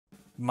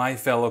My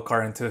fellow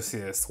car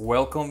enthusiasts,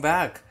 welcome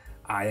back!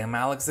 I am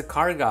Alex the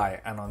Car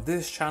Guy, and on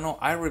this channel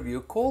I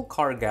review cool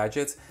car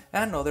gadgets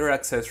and other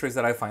accessories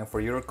that I find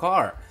for your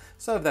car.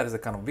 So if that is the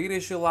kind of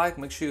videos you like,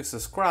 make sure you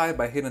subscribe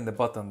by hitting the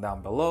button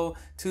down below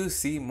to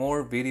see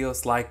more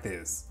videos like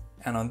this.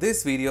 And on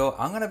this video,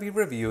 I'm going to be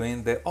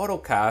reviewing the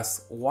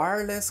Ottocast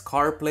wireless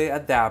CarPlay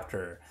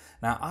adapter.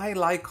 Now I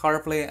like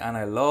CarPlay and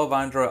I love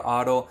Android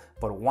Auto,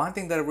 but one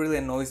thing that really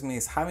annoys me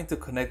is having to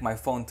connect my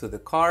phone to the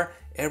car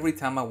every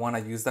time I want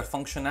to use that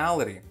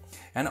functionality.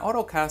 And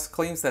Ottocast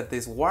claims that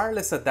this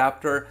wireless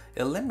adapter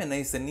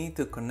eliminates the need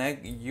to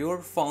connect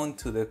your phone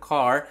to the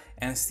car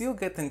and still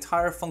get the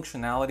entire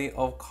functionality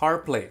of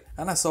CarPlay.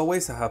 And as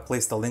always, I have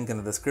placed a link in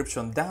the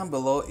description down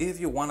below if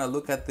you want to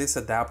look at this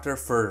adapter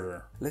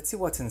further. Let's see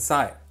what's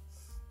inside.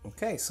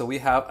 Okay, so we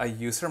have a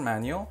user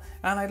manual,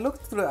 and I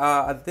looked through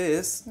at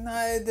this.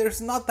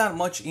 There's not that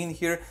much in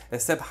here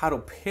except how to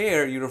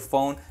pair your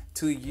phone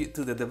to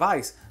the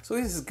device. So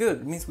this is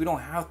good. It means we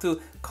don't have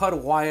to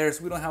cut wires,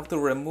 we don't have to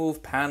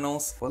remove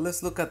panels. But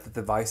let's look at the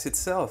device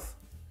itself.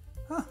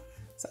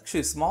 It's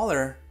actually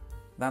smaller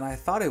than I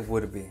thought it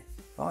would be.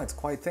 Oh, it's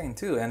quite thin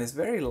too, and it's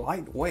very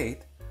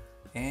lightweight.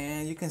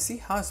 And you can see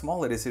how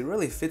small it is. It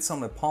really fits on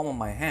the palm of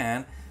my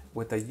hand,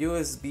 with a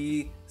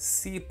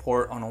USB-C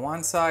port on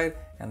one side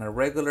and a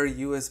regular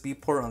USB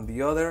port on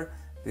the other.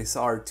 These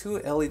are two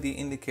LED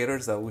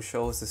indicators that will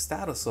show us the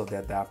status of the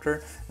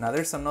adapter. Now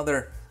there's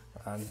another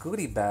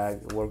goodie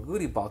bag or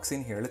goodie box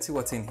in here. Let's see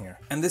what's in here.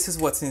 And this is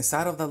what's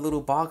inside of that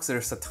little box.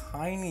 There's a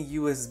tiny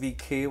USB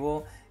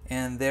cable,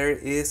 and there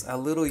is a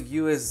little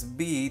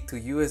USB to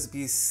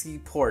USB-C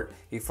port.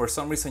 If for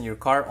some reason your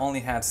car only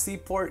had C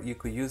port, you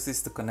could use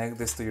this to connect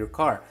this to your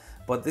car.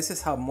 But this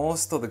is how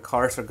most of the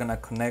cars are gonna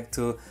connect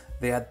to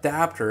the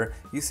adapter,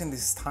 using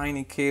this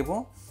tiny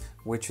cable,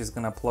 which is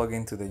gonna plug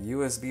into the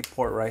USB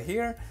port right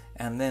here.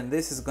 And then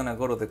this is gonna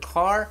go to the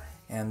car,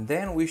 and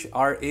then we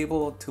are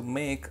able to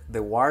make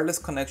the wireless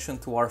connection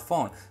to our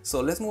phone.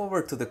 So let's move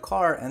over to the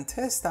car and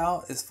test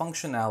out its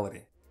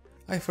functionality.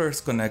 I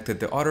first connected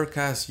the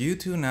Ottocast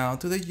U2 Now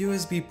to the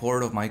USB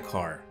port of my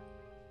car.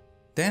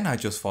 Then I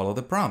just follow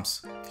the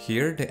prompts.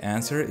 Here the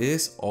answer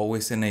is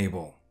always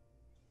enable.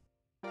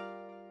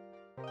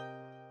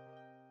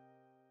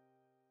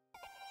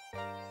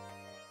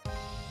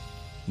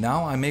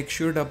 Now I make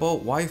sure that both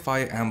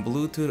Wi-Fi and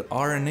Bluetooth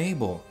are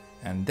enabled,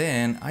 and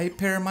then I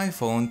pair my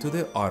phone to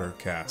the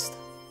Ottocast.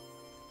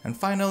 And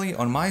finally,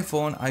 on my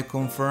phone I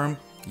confirm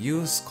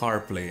use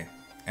CarPlay,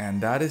 and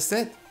that is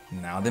it.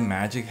 Now the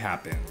magic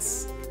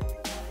happens.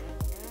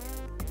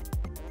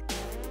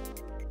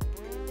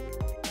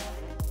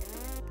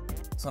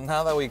 So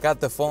now that we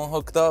got the phone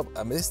hooked up,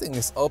 this thing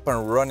is up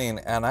and running,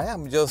 and I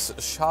am just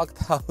shocked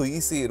how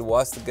easy it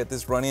was to get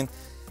this running,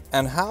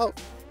 and how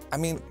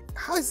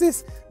is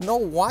this no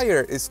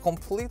wire? It's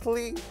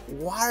completely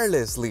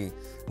wirelessly.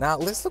 Now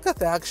let's look at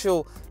the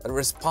actual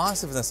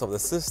responsiveness of the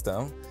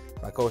system.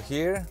 I go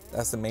here,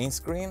 that's the main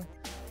screen.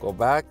 Go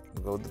back,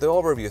 go to the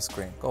overview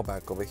screen. Go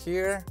back over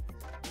here,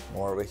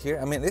 more over here.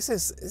 I mean, this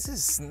is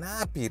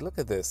snappy. Look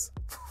at this.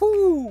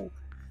 Woo!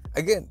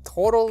 Again,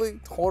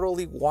 totally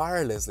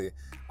wirelessly.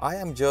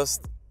 I'm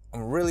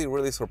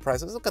really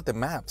surprised. Let's look at the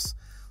maps.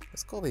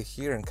 Let's go over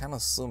here and kind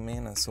of zoom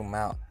in and zoom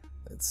out.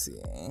 Let's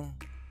see.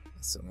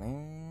 Zoom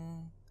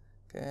in.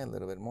 Okay, a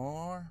little bit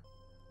more.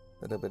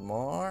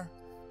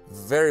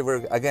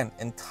 Very, again,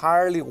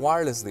 entirely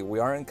wirelessly. We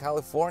are in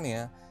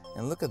California,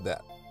 and look at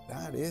that.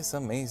 That is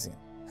amazing.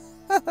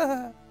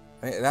 Now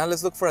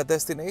let's look for a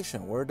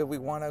destination. Where do we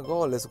want to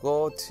go? Let's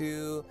go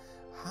to,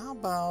 how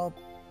about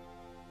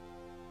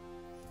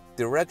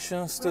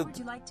directions to... Where would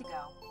you like to go?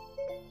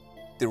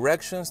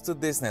 Directions to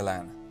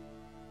Disneyland.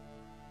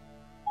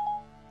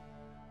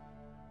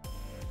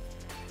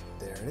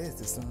 There it is,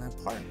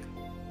 Disneyland Park.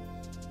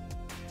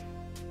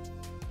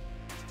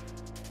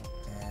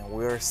 And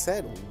we're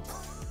set.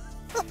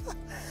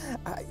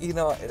 You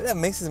know, it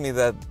amazes me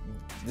that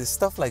this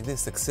stuff like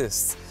this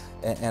exists.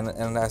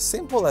 And as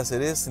simple as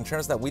it is, in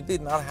terms that we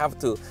did not have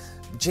to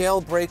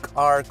jailbreak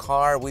our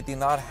car, we did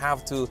not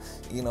have to,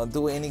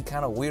 do any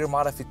kind of weird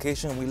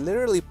modification. We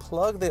literally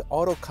plug the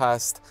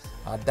Ottocast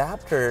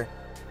adapter,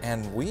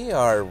 and we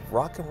are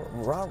rock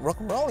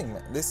and rolling.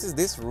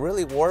 This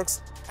really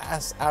works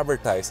as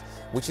advertised,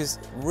 which is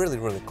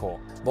really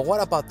cool. But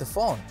what about the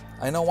phone?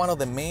 I know one of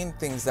the main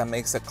things that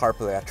makes the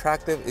CarPlay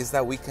attractive is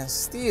that we can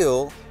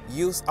still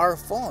use our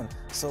phone.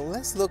 So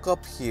let's look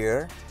up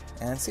here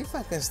and see if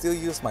I can still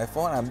use my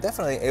phone. I'm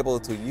definitely able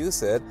to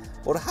use it,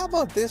 but how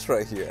about this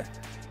right here?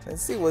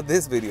 Let's see what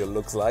this video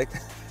looks like.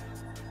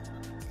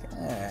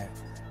 Okay.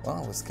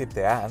 Well, we'll skip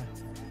the ad.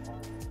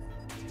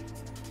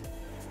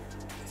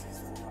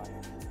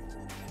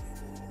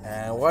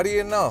 And what do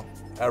you know?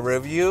 A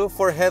review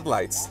for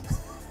Headlights.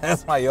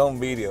 That's my own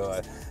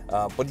video.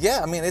 But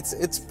yeah, I mean,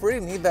 it's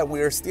pretty neat that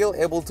we are still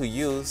able to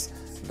use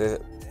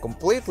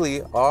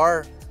completely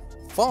our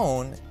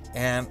phone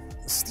and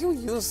still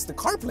use the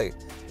CarPlay.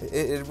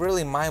 It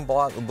really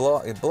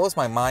it blows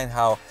my mind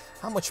how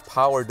much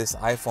power these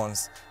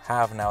iPhones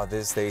have now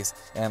these days,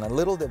 and a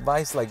little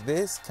device like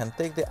this can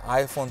take the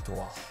iPhone to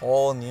a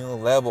whole new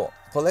level.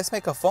 But let's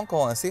make a phone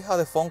call and see how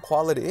the phone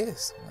quality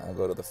is. I'll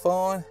go to the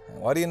phone,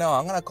 and what do you know?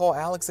 I'm gonna call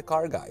Alex the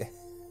car guy.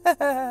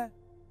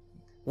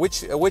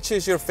 Which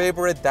is your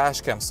favorite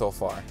dash cam so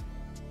far?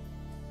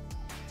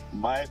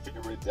 My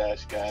favorite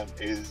dash cam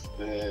is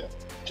the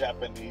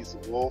Japanese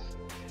wolf,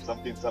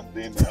 something,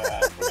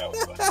 I forgot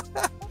what it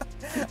was.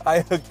 I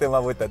hooked him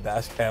up with the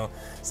dash cam,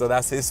 so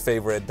that's his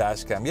favorite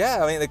dash cam.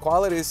 Yeah, I mean, the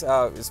quality is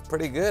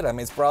pretty good. I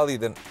mean, it's probably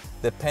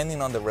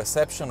depending on the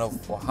reception of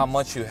how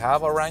much you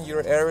have around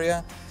your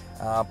area,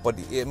 but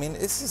I mean,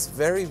 this is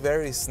very,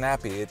 very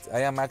snappy.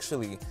 I am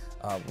actually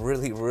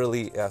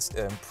really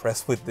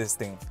impressed with this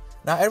thing.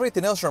 Now,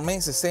 everything else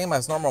remains the same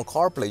as normal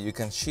CarPlay. You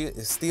can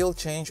still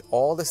change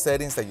all the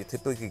settings that you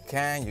typically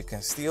can. You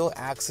can still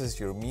access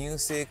your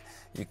music.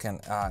 You can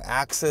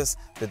access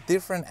the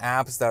different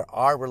apps that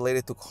are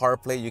related to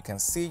CarPlay. You can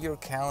see your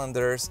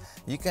calendars.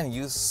 You can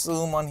use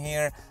Zoom on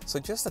here. So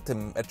just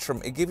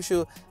it gives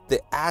you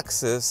the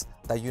access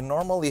that you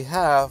normally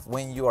have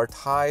when you are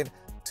tied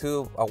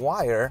to a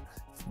wire,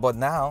 but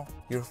now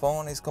your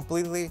phone is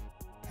completely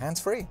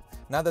hands-free.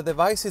 Now, the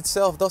device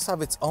itself does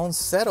have its own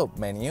setup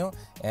menu,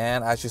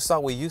 and as you saw,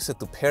 we used it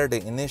to pair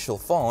the initial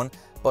phone.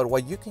 But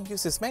what you can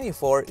use this menu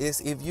for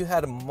is if you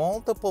had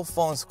multiple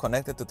phones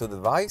connected to the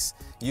device,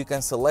 you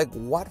can select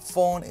what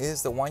phone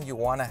is the one you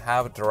want to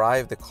have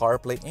drive the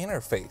CarPlay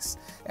interface.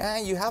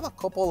 And you have a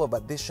couple of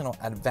additional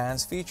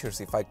advanced features.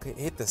 If I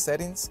hit the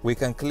settings, we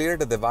can clear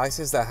the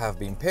devices that have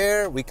been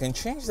paired. We can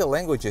change the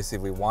languages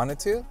if we wanted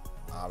to.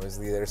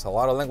 Obviously, there's a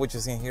lot of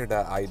languages in here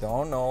that I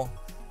don't know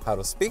how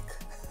to speak.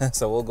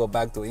 So we'll go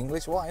back to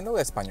English. Well, I know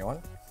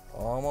Espanol.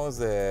 Almost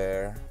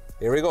there.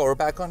 Here we go, we're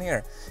back on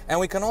here. And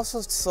we can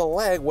also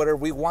select whether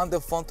we want the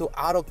phone to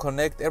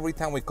auto-connect every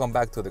time we come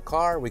back to the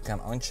car. We can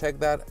uncheck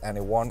that and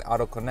it won't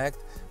auto-connect.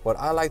 But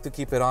I like to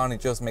keep it on, it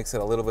just makes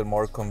it a little bit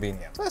more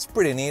convenient. So that's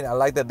pretty neat. I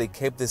like that they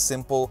kept this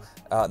simple,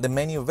 the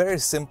menu very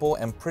simple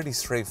and pretty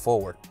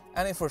straightforward.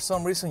 And if for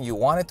some reason you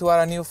wanted to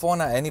add a new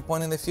phone at any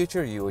point in the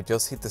future, you would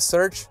just hit the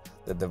search.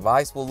 The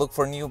device will look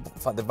for new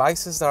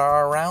devices that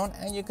are around,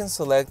 and you can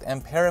select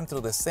and pair them through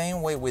the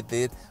same way we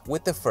did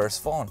with the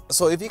first phone.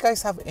 So if you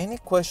guys have any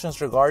questions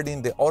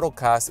regarding the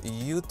Ottocast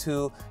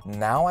U2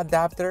 Now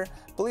adapter,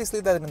 please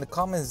leave that in the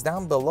comments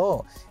down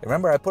below.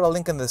 Remember, I put a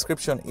link in the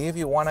description if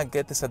you want to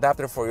get this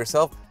adapter for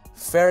yourself.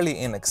 Fairly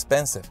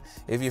inexpensive.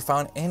 If you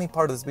found any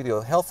part of this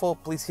video helpful,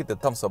 please hit the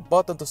thumbs up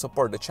button to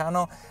support the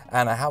channel,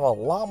 and I have a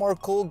lot more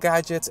cool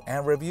gadgets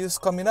and reviews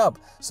coming up,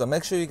 so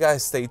make sure you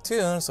guys stay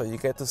tuned so you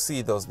get to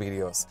see those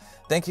videos.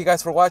 Thank you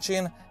guys for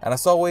watching, and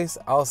as always,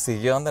 I'll see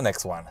you on the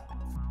next one.